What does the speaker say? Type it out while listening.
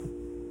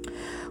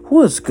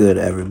What's good,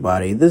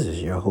 everybody? This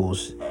is your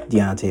host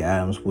Deontay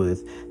Adams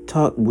with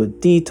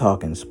D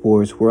Talking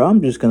Sports, where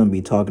I'm just gonna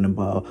be talking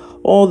about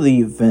all the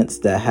events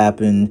that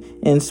happen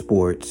in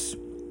sports.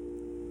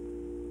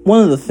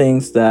 One of the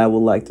things that I would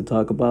like to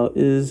talk about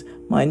is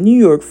my New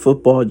York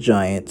Football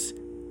Giants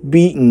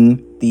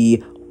beating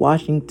the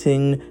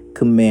Washington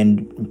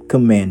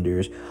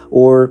Commanders,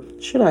 or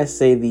should I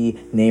say the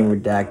name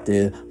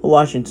redacted, the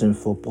Washington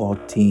Football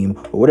Team,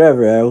 or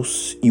whatever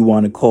else you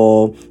want to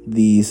call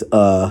these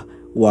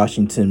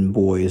Washington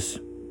boys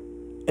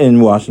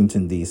in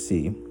Washington,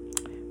 D.C.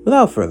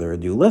 Without further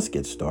ado, let's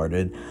get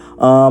started.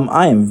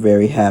 I am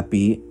very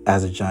happy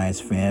as a Giants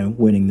fan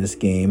winning this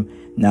game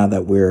now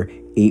that we're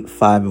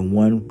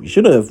 8-5-1. We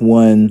should have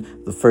won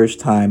the first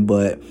time,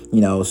 but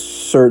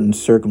certain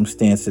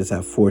circumstances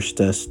have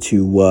forced us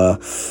to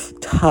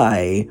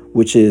tie,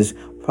 which is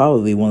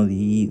probably one of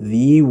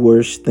the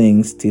worst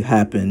things to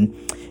happen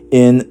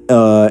in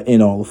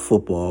all of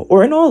football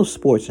or in all of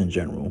sports in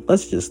general.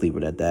 Let's just leave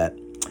it at that.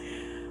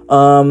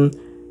 One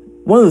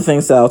of the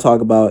things that I'll talk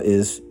about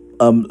is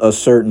a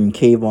certain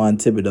Kayvon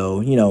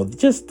Thibodeaux,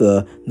 just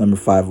the number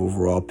 5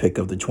 overall pick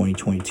of the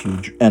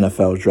 2022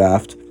 NFL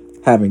draft,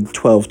 having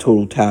 12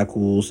 total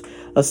tackles,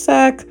 a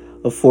sack,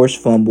 a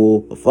forced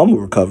fumble, a fumble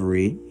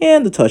recovery,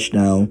 and a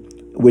touchdown,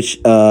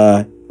 which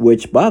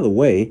by the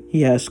way,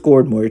 he has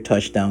scored more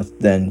touchdowns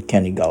than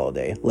Kenny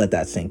Golladay. Let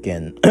that sink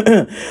in.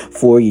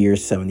 4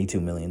 years, $72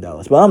 million.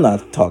 But I'm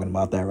not talking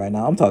about that right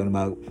now. I'm talking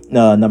about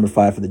number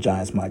 5 for the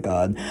Giants, my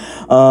God.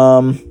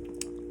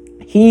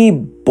 He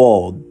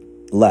balled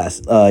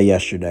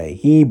yesterday.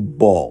 He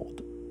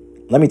balled.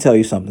 Let me tell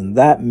you something.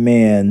 That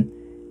man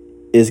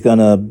is going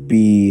to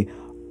be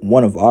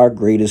one of our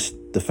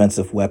greatest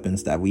defensive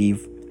weapons that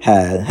we've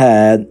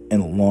had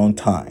in a long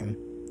time.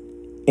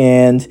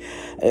 And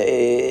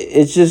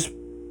it just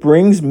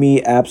brings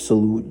me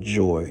absolute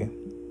joy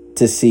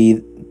to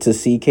see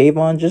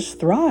Kayvon just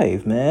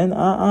thrive, man.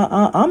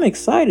 I'm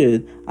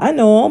excited. I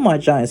know all my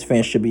Giants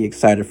fans should be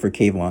excited for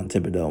Kayvon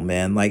Thibodeaux,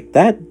 man. Like,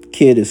 that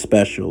kid is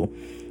special.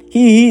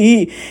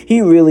 He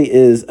really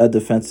is a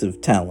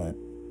defensive talent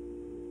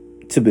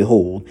to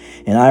behold.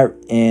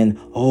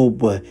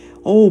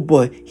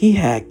 But he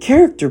had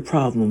character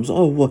problems.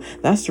 Oh, well,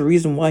 that's the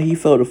reason why he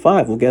fell to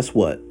 5. Well, guess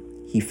what?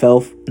 He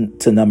fell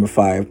to number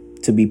 5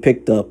 to be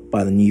picked up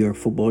by the New York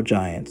Football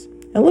Giants.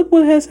 And look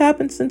what has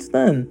happened since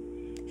then.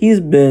 He's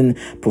been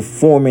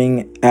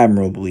performing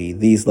admirably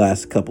these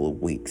last couple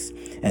of weeks.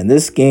 And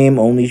this game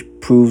only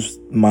proves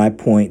my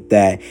point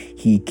that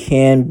he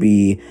can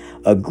be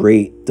a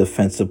great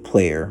defensive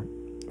player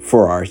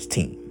for our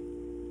team.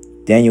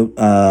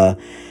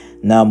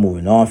 Now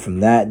moving on from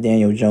that,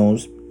 Daniel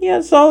Jones,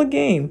 solid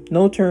game.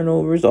 No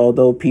turnovers,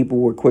 although people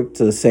were quick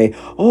to say,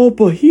 oh,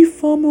 but he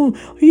fumbled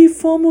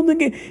the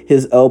game.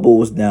 His elbow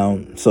was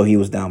down, so he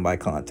was down by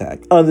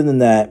contact. Other than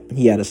that,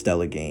 he had a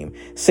stellar game.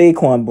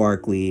 Saquon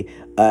Barkley,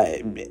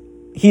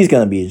 he's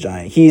going to be a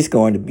Giant. He's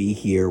going to be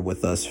here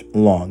with us for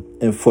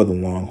the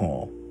long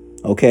haul.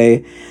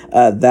 Okay?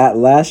 That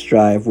last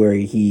drive where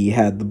he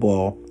had the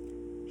ball,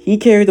 he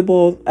carried the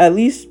ball at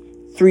least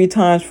 3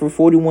 times for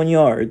 41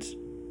 yards.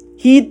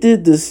 He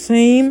did the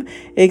same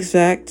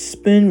exact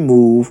spin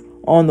move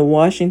on the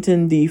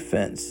Washington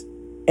defense,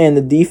 and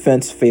the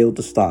defense failed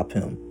to stop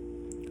him.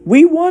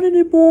 We wanted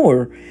it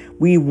more.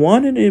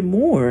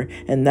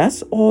 And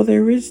that's all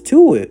there is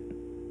to it.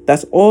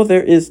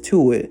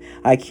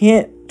 I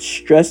can't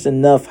stress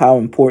enough how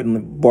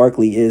important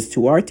Barkley is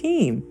to our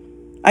team.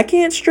 I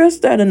can't stress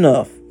that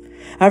enough.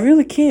 I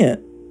really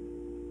can't.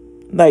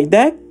 Like,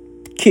 that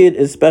kid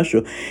is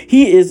special.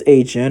 He is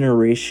a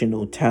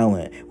generational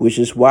talent, which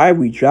is why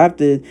we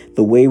drafted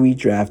the way we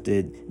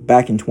drafted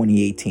back in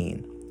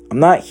 2018. I'm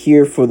not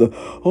here for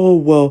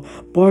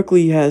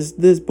Barkley has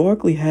this,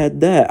 Barkley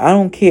had that. I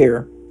don't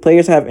care.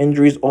 Players have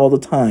injuries all the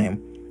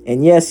time.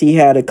 And yes, he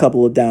had a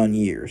couple of down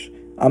years.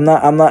 I'm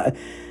not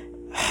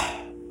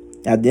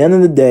at the end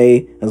of the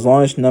day, as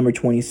long as number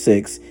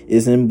 26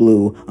 is in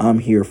blue, I'm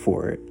here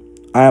for it.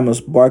 I am a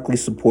Barkley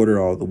supporter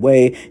all the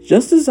way,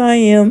 just as I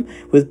am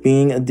with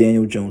being a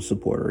Daniel Jones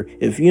supporter.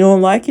 If you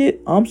don't like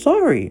it, I'm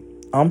sorry.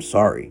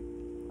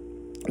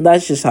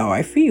 That's just how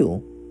I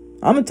feel.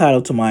 I'm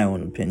entitled to my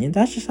own opinion.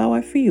 That's just how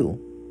I feel.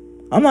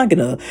 I'm not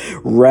going to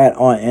rat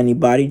on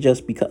anybody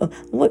just because.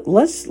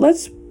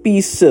 Let's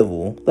be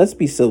civil. Let's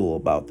be civil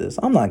about this.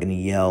 I'm not going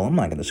to yell. I'm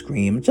not going to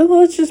scream.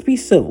 Let's just be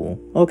civil,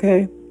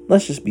 okay?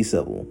 Let's just be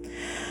civil.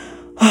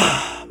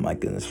 My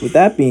goodness. With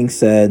that being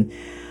said,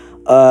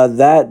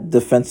 that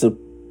defensive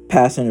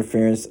pass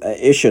interference,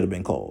 it should have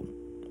been called.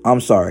 I'm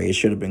sorry, it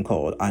should have been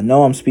called. I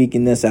know I'm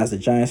speaking this as a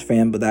Giants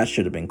fan, but that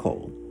should have been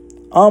called.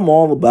 I'm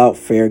all about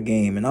fair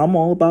game, and I'm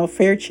all about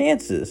fair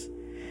chances.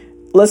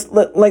 Let's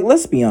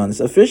be honest.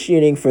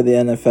 Officiating for the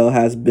NFL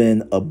has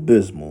been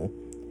abysmal.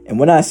 And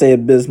when I say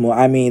abysmal,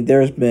 I mean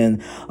there's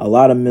been a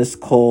lot of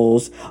missed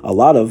calls, a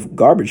lot of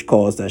garbage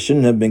calls that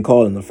shouldn't have been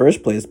called in the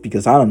first place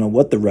because I don't know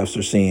what the refs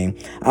are seeing.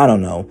 I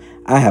don't know.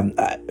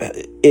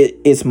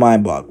 It's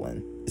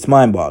mind-boggling. It's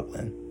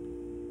mind-boggling.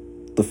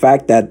 the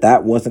fact that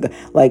that wasn't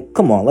like,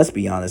 come on, let's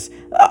be honest.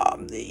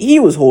 He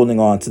was holding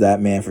on to that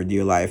man for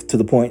dear life to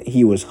the point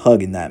he was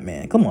hugging that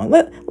man. Come on,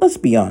 let's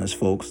be honest,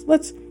 folks.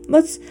 Let's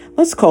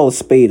call a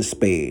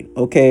spade,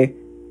 okay?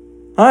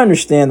 I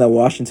understand that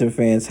Washington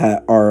fans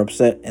are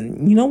upset,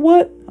 and you know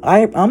what?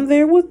 I'm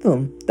there with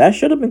them. That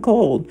should have been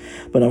called,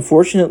 but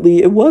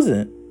unfortunately, it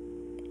wasn't.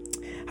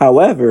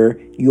 However,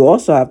 you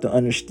also have to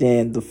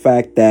understand the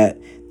fact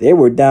that they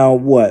were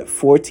down,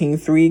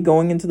 14-3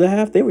 going into the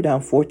half? They were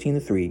down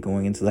 14-3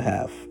 going into the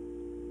half.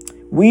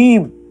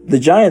 The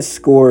Giants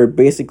scored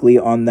basically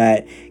on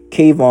that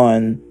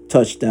Kayvon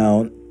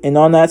touchdown and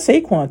on that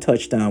Saquon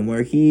touchdown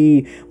where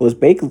he was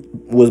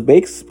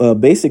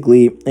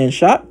basically in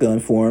shotgun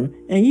form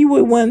and he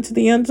went to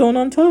the end zone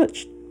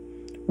untouched.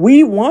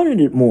 We wanted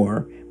it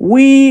more.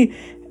 We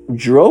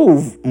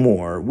drove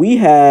more. We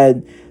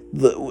had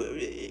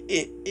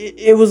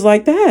it was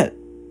like that.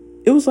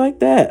 It was like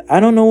that. I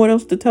don't know what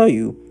else to tell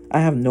you. I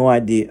have no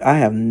idea. I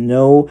have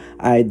no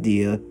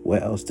idea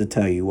what else to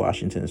tell you,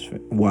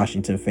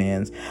 Washington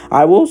fans.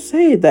 I will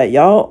say that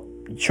y'all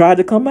tried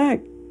to come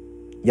back.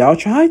 Y'all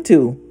tried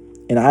to.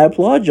 And I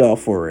applaud y'all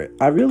for it.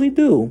 I really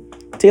do.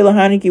 Taylor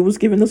Heinicke was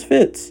giving us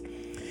fits.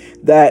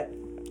 That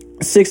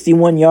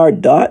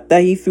 61-yard dot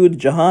that he threw to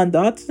Jahan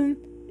Dotson,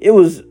 it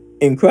was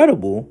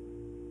incredible.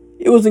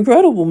 It was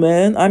incredible,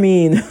 man. I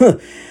mean,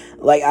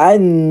 like, I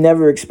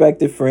never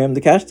expected for him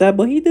to catch that,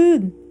 but he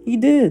did. He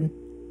did.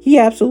 He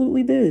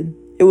absolutely did.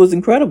 It was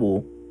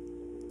incredible.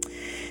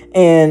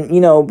 And,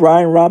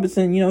 Brian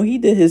Robinson, he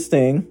did his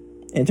thing.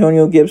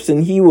 Antonio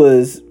Gibson, he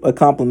was a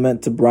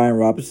compliment to Brian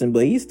Robinson,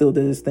 but he still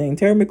did his thing.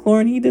 Terry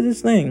McLaurin, he did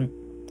his thing.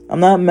 I'm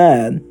not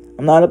mad.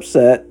 I'm not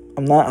upset.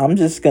 I'm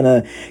just going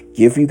to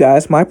give you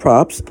guys my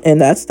props, and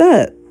that's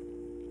that.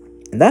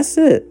 And that's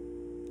it.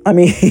 I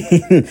mean,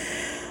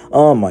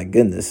 oh my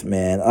goodness,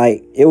 man.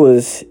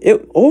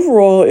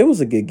 Overall, it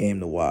was a good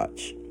game to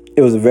watch.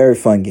 It was a very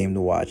fun game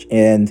to watch.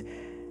 And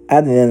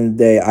at the end of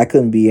the day, I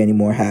couldn't be any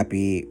more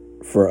happy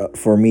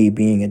for me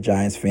being a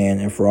Giants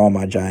fan and for all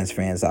my Giants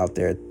fans out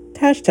there.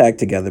 Hashtag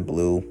Together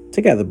Blue,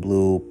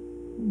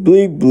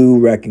 Big Blue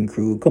Wrecking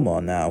Crew. Come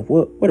on now.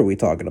 What are we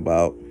talking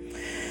about?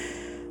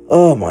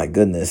 Oh my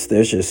goodness.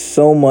 There's just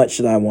so much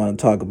that I want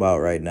to talk about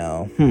right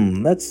now.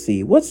 Let's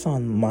see. What's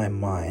on my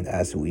mind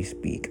as we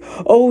speak?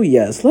 Oh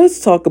yes,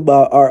 let's talk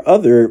about our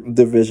other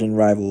division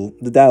rival,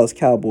 the Dallas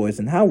Cowboys,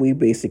 and how we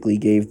basically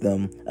gave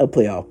them a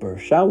playoff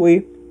berth, shall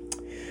we?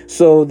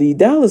 So the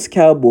Dallas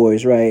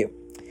Cowboys, right?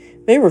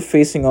 They were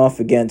facing off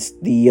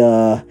against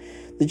the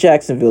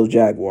Jacksonville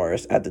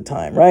Jaguars at the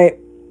time, right?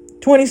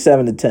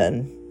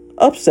 27-10,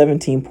 up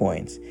 17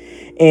 points.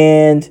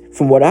 And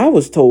from what I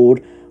was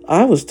told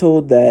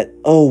that,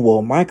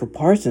 Micah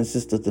Parsons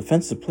is the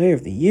defensive player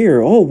of the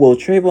year.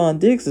 Trayvon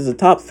Diggs is a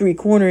top 3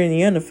 corner in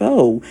the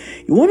NFL.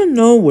 You want to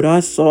know what I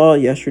saw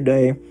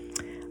yesterday?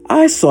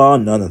 I saw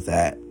none of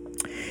that.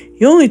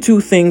 The only 2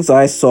 things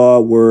I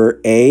saw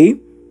were A,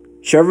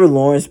 Trevor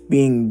Lawrence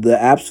being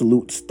the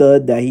absolute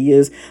stud that he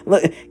is.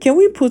 Can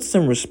we put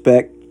some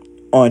respect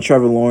on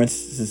Trevor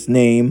Lawrence's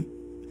name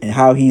and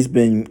how he's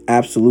been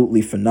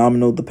absolutely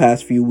phenomenal the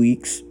past few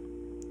weeks?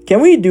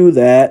 Can we do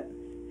that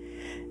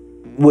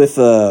with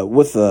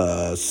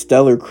a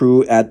stellar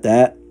crew at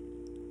that?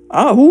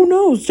 Who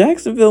knows?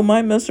 Jacksonville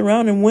might mess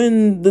around and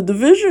win the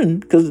division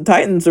because the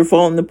Titans are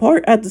falling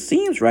apart at the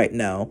seams right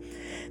now.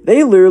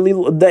 They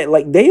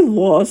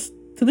lost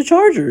to the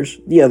Chargers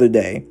the other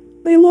day.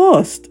 They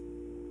lost.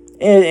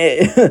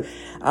 And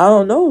I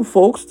don't know,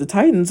 folks. The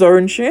Titans are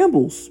in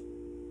shambles.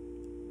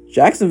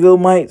 Jacksonville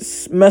might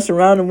mess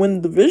around and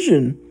win the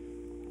division.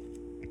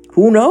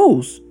 Who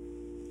knows?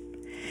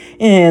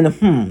 And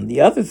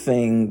the other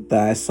thing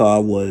that I saw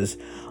was,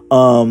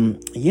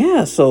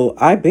 so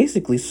I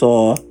basically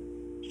saw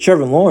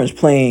Trevor Lawrence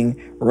outplaying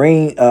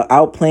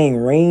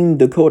Rain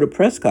Dakota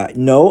Prescott.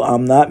 No,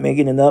 I'm not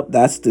making it up.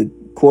 That's the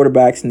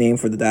quarterback's name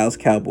for the Dallas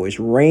Cowboys.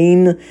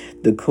 Rain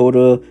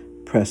Dakota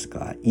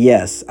Prescott.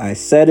 Yes, I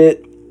said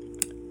it.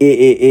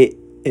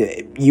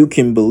 You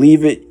can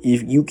believe it.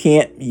 If you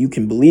can't, you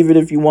can believe it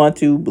if you want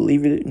to.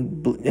 Believe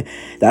it.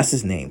 That's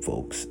his name,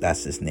 folks.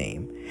 That's his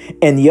name.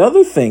 And the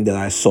other thing that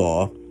I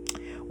saw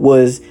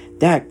was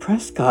Dak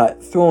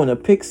Prescott throwing a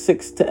pick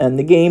 6 to end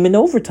the game in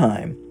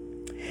overtime.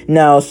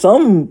 Now,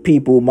 some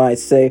people might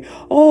say,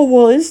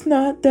 it's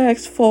not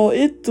Dak's fault.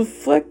 It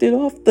deflected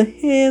off the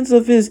hands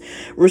of his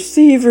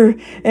receiver.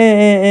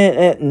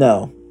 And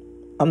no,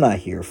 I'm not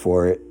here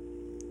for it.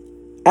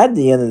 At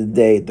the end of the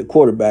day, the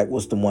quarterback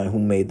was the one who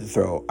made the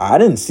throw. I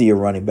didn't see a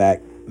running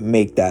back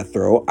make that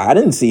throw. I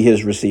didn't see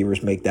his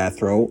receivers make that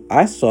throw.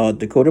 I saw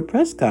Dakota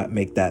Prescott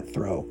make that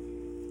throw.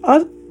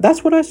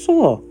 That's what I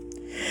saw.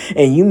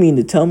 And you mean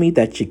to tell me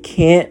that you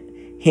can't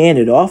hand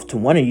it off to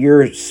one of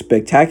your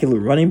spectacular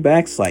running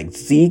backs like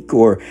Zeke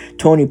or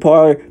Tony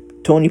Pollard,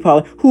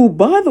 who,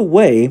 by the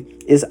way,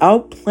 is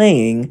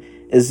outplaying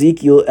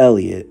Ezekiel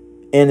Elliott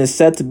and is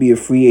set to be a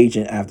free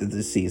agent after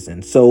this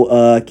season.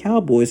 So,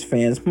 Cowboys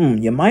fans,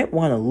 you might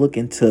want to look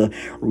into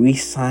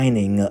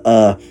re-signing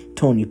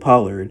Tony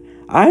Pollard.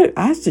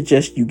 I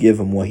suggest you give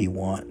him what he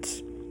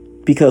wants.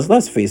 Because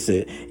let's face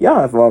it,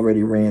 y'all have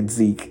already ran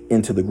Zeke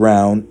into the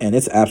ground, and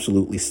it's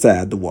absolutely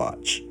sad to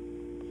watch.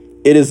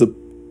 It is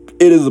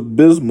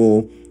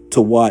abysmal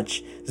to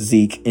watch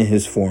Zeke in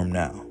his form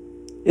now.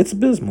 It's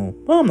abysmal.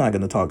 Well, I'm not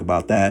going to talk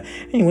about that.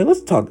 Anyway,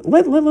 let's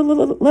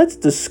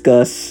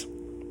discuss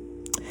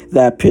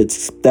that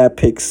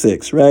pick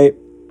six, right?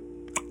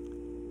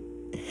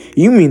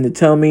 You mean to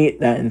tell me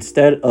that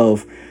instead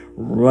of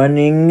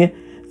running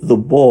the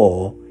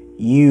ball,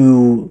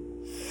 you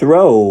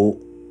throw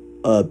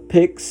a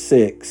pick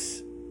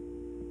six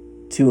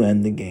to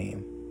end the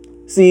game?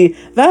 See,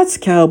 that's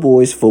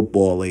Cowboys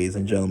football, ladies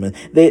and gentlemen.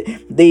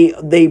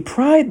 They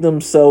pride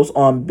themselves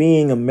on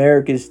being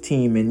America's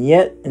team, and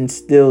yet and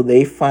still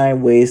they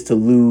find ways to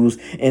lose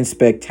in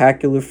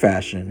spectacular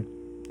fashion.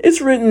 It's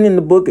written in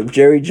the book of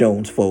Jerry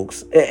Jones,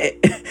 folks.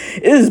 It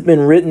has been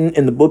written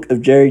in the book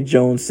of Jerry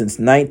Jones since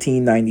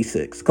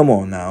 1996. Come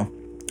on now.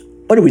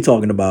 What are we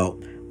talking about?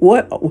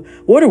 What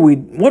are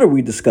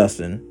we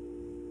discussing?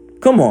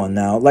 Come on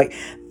now. Like,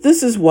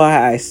 this is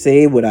why I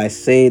say what I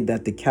say,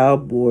 that the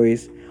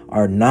Cowboys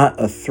are not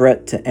a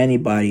threat to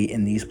anybody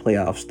in these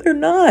playoffs. They're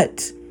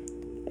not.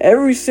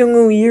 Every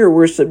single year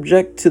we're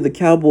subject to the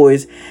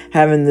Cowboys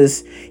having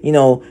this,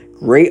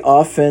 great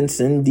offense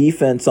and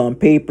defense on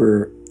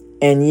paper.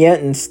 And yet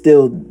and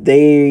still,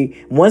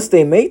 once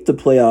they make the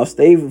playoffs,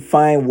 they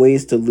find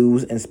ways to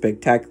lose in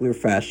spectacular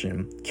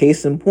fashion.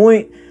 Case in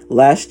point,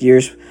 last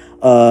year's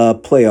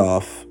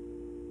playoff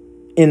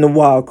in the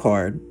wild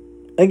card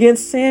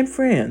against San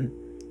Fran.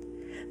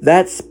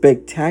 That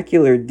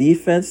spectacular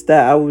defense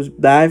that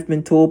I've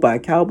been told by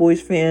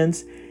Cowboys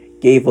fans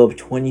gave up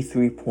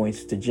 23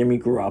 points to Jimmy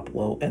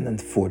Garoppolo and then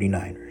the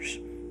 49ers.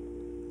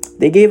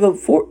 They gave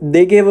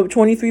up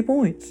 23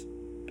 points.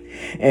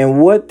 And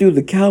what do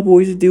the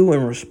Cowboys do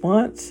in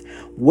response?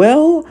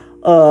 Well,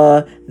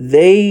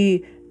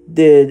 they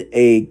did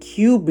a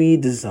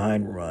QB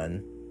design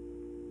run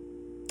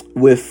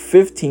with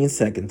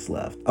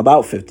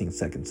about 15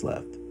 seconds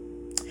left.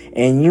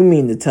 And you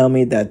mean to tell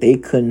me that they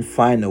couldn't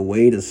find a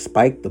way to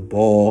spike the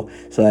ball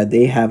so that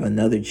they have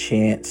another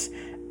chance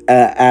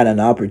at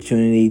an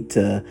opportunity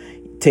to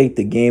take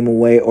the game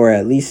away or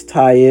at least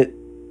tie it?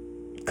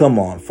 Come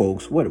on,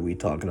 folks. What are we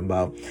talking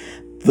about?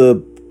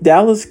 The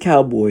Dallas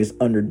Cowboys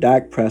under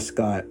Dak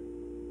Prescott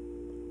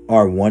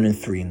are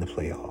 1-3 in the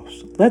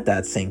playoffs. Let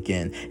that sink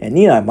in. And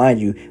need I mind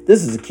you,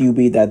 this is a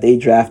QB that they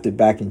drafted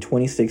back in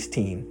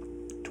 2016.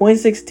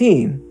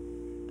 2016,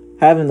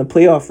 having the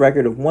playoff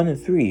record of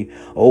 1-3.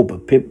 Oh,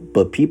 but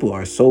people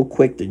are so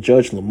quick to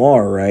judge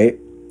Lamar, right?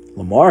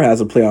 Lamar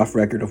has a playoff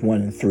record of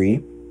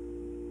 1-3.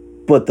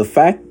 But the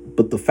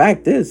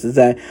fact is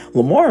that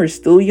Lamar is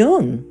still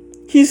young.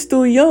 He's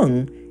still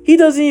young. He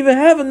doesn't even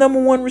have a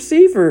number one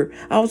receiver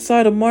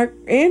outside of Mark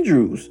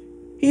Andrews.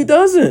 He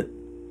doesn't.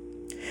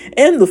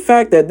 And the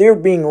fact that they're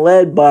being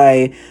led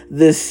by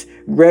this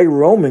Greg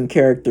Roman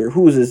character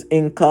who's as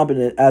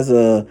incompetent as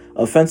a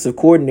offensive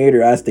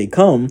coordinator as they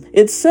come,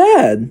 it's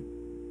sad.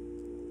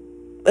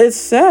 It's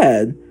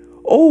sad.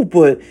 Oh,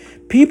 but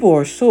people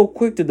are so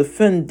quick to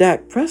defend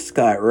Dak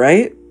Prescott,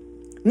 right?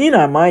 Need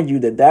I mind you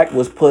that Dak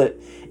was put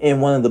in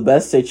one of the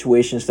best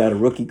situations that a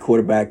rookie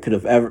quarterback could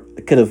have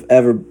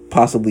ever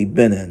possibly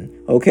been in.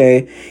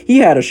 Okay, he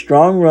had a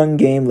strong run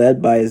game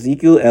led by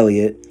Ezekiel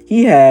Elliott.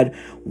 He had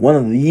one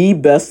of the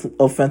best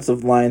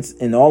offensive lines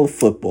in all of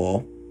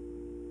football,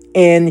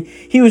 and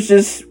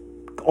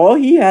all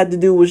he had to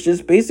do was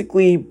just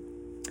basically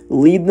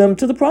lead them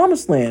to the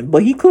promised land.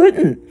 But he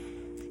couldn't.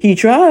 He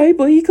tried,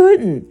 but he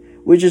couldn't.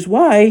 Which is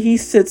why he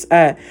sits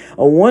at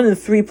a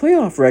 1-3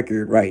 playoff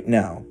record right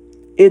now.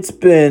 It's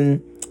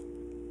been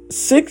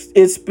 7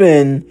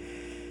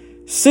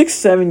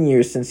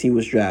 years since he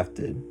was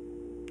drafted.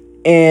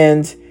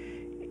 And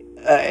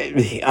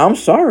I'm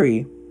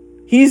sorry.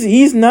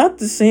 He's not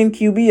the same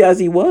QB as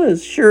he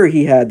was. Sure,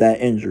 he had that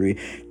injury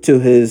to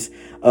his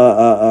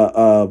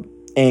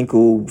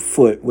ankle,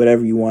 foot,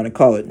 whatever you want to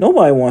call it.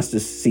 Nobody wants to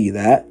see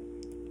that.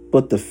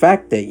 But the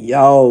fact that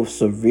y'all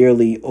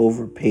severely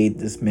overpaid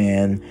this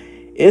man,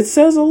 it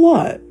says a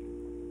lot.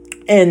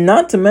 And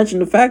not to mention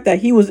the fact that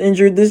he was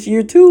injured this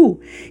year too.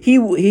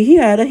 He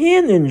had a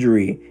hand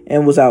injury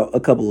and was out a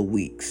couple of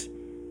weeks.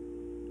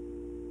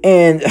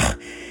 And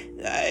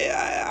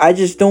I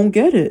just don't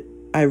get it.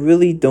 I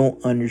really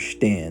don't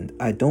understand.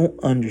 I don't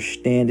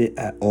understand it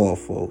at all,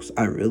 folks.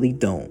 I really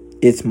don't.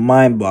 It's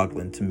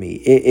mind-boggling to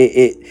me.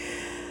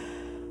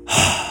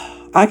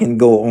 I can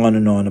go on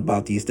and on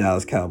about these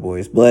Dallas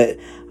Cowboys, but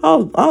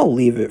I'll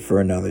leave it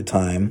for another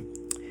time.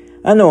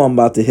 I know I'm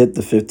about to hit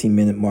the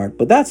 15-minute mark,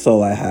 but that's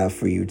all I have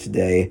for you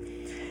today.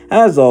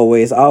 As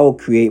always, I'll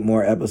create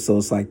more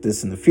episodes like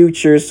this in the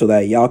future so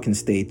that y'all can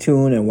stay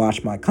tuned and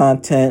watch my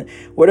content.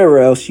 Whatever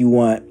else you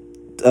want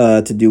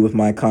to do with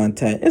my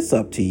content, it's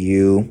up to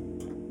you.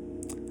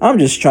 I'm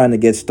just trying to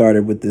get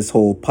started with this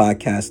whole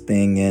podcast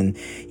thing, and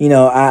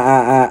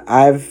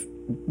I've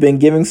been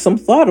giving some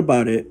thought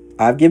about it.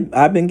 I've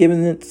been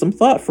giving it some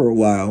thought for a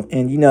while,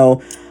 and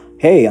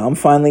hey, I'm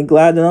finally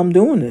glad that I'm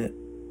doing it.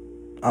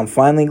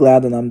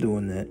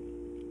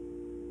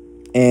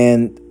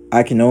 And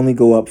I can only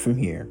go up from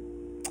here.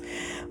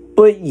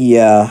 But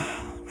yeah,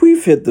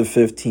 we've hit the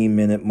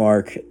 15-minute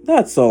mark.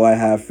 That's all I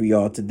have for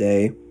y'all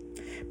today.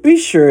 Be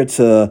sure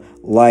to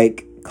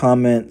like,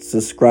 comment,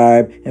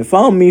 subscribe, and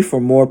follow me for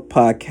more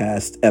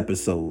podcast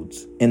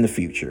episodes in the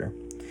future.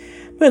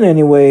 But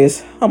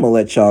anyways, I'm going to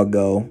let y'all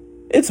go.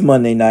 It's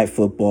Monday Night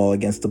Football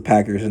against the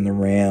Packers and the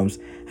Rams.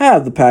 I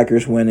have the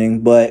Packers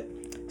winning, but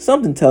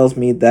something tells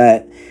me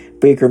that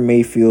Baker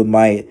Mayfield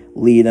might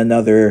lead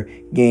another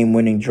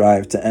game-winning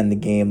drive to end the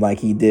game like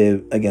he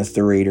did against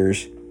the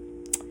Raiders.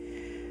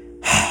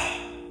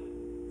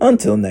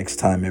 Until next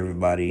time,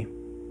 everybody.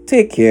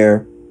 Take care,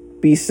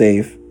 be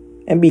safe,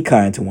 and be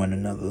kind to one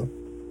another.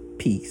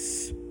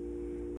 Peace.